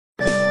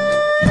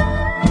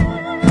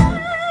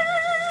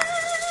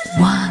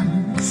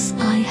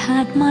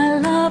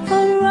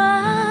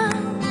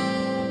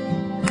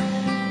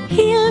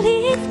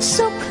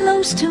so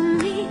close to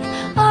me.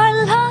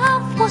 Our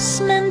love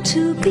was meant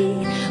to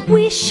be.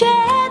 We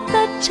shared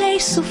the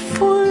days so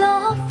full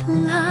of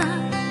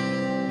life.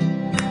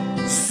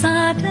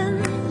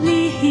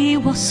 Suddenly he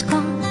was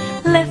gone,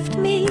 left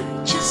me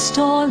just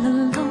all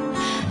alone,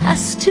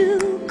 has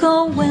to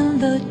go when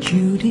the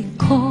duty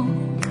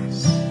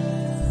calls.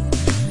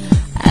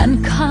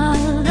 And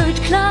colored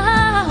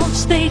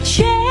clouds, they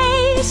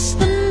chase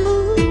the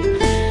moon,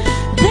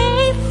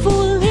 they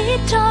fully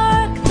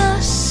dark the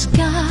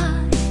sky.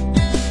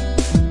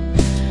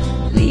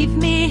 Leave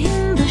me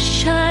in the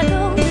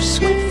shadows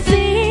with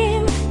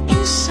fear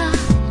inside.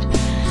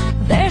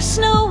 There's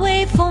no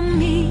way for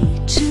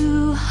me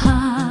to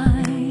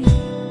hide.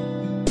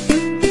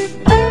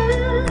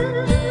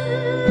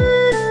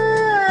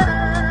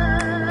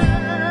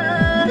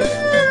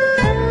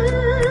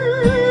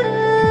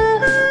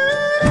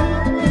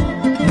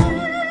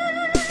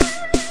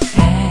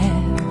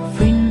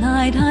 Every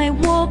night I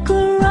walk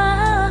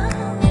around,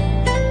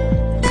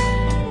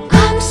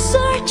 I'm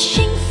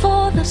searching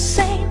for the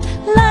same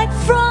light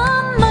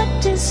from a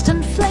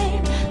distant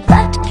flame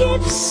that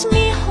gives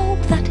me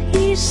hope that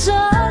he's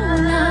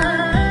alive.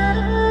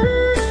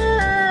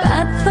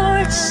 Bad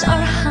thoughts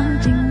are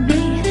haunting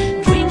me,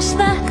 dreams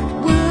that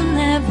will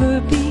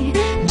never be,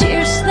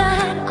 tears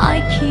that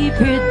I keep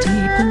here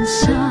deep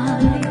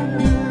inside.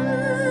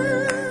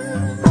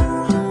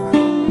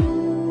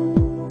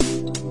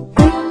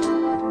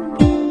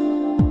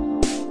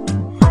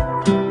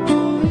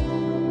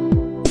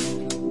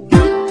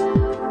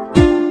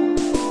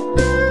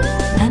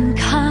 And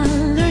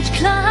colored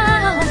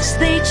clouds,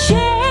 they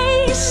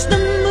chase the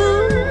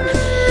moon,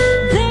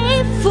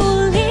 they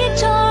fully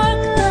dark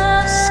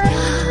the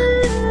sky.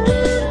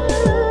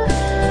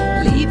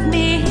 Leave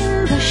me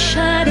in the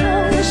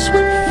shadows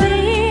with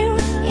fear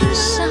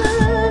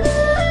inside.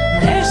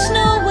 There's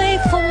no way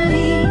for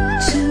me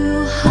to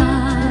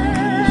hide.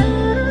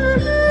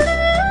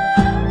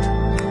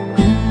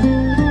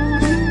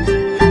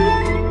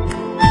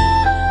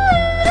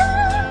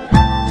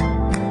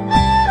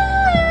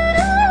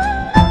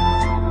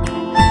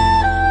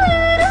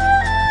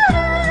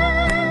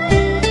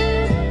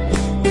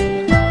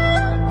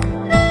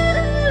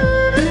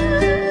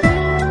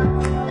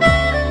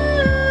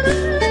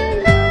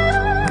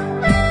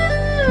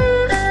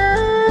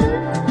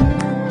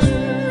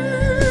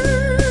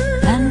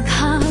 And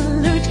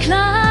colored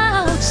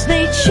clouds,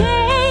 they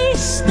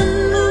chase the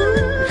moon,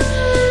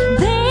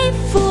 they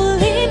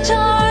fully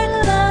dark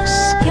the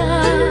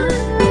sky.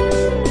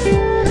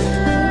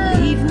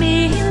 Leave me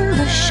in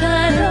the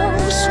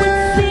shadows with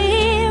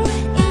fear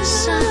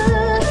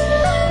inside.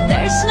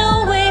 There's no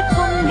way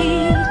for me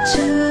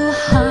to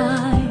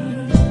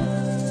hide.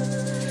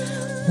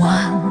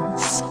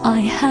 Once I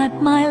had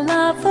my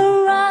love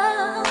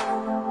around,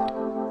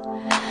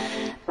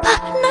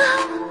 but now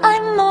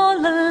I'm all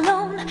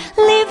alone.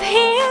 Live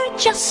here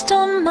just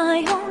on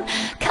my own,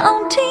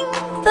 counting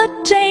the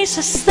days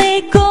as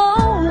they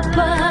go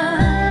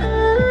by.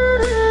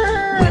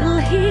 Will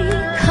he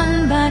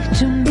come back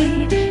to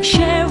me,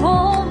 share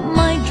all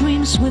my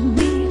dreams with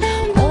me,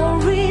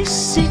 or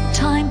is it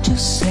time to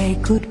say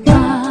goodbye?